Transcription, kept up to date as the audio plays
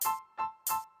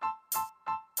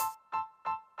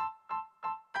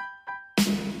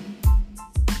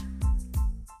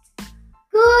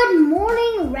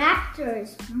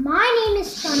Raptors. My name is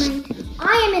Tanay.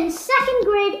 I am in 2nd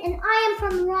grade and I am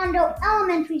from Rondo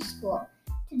Elementary School.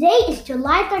 Today is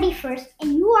July 31st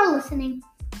and you are listening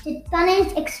to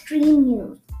Tanay's Extreme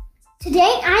News.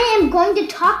 Today I am going to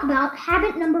talk about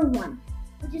habit number 1,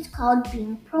 which is called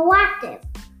being proactive.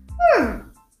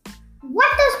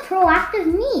 What does proactive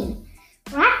mean?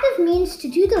 Proactive means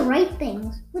to do the right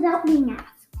things without being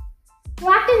asked.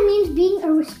 Proactive means being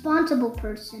a responsible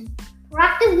person.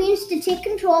 Proactive means to take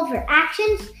control of your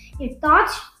actions, your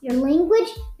thoughts, your language,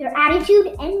 your attitude,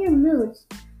 and your moods.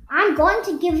 I'm going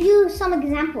to give you some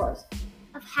examples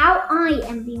of how I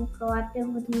am being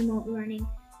proactive with remote learning.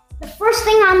 The first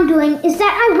thing I'm doing is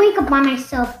that I wake up by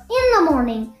myself in the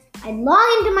morning. I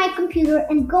log into my computer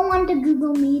and go onto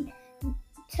Google Meet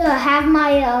to have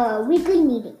my weekly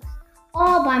meetings,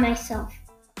 all by myself.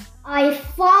 I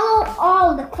follow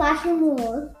all the classroom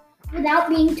rules without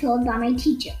being told by my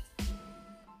teacher.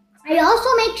 I also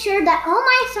make sure that all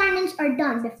my assignments are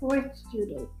done before it's due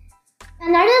date.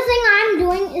 Another thing I'm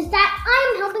doing is that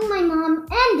I'm helping my mom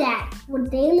and dad with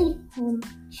daily home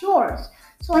chores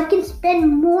so I can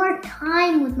spend more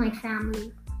time with my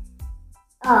family.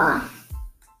 My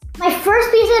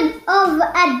first piece of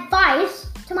advice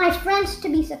to my friends to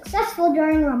be successful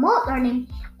during remote learning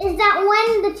is that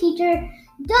when the teacher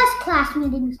does class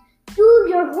meetings, do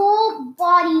your whole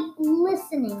body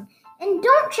listening and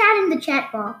don't chat in the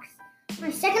chat box. My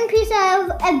second piece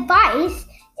of advice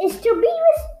is to be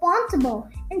responsible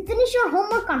and finish your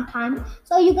homework on time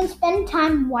so you can spend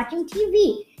time watching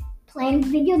TV, playing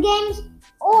video games,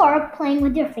 or playing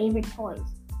with your favorite toys.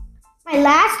 My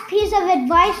last piece of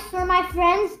advice for my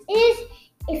friends is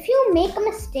if you make a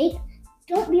mistake,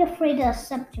 don't be afraid to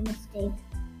accept your mistake.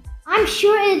 I'm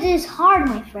sure it is hard,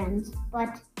 my friends,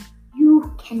 but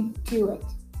you can do it.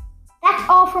 That's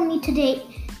all from me today.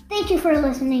 Thank you for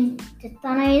listening to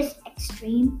Tanay's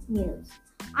Extreme News.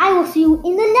 I will see you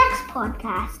in the next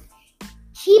podcast.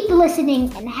 Keep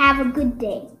listening and have a good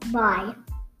day. Bye.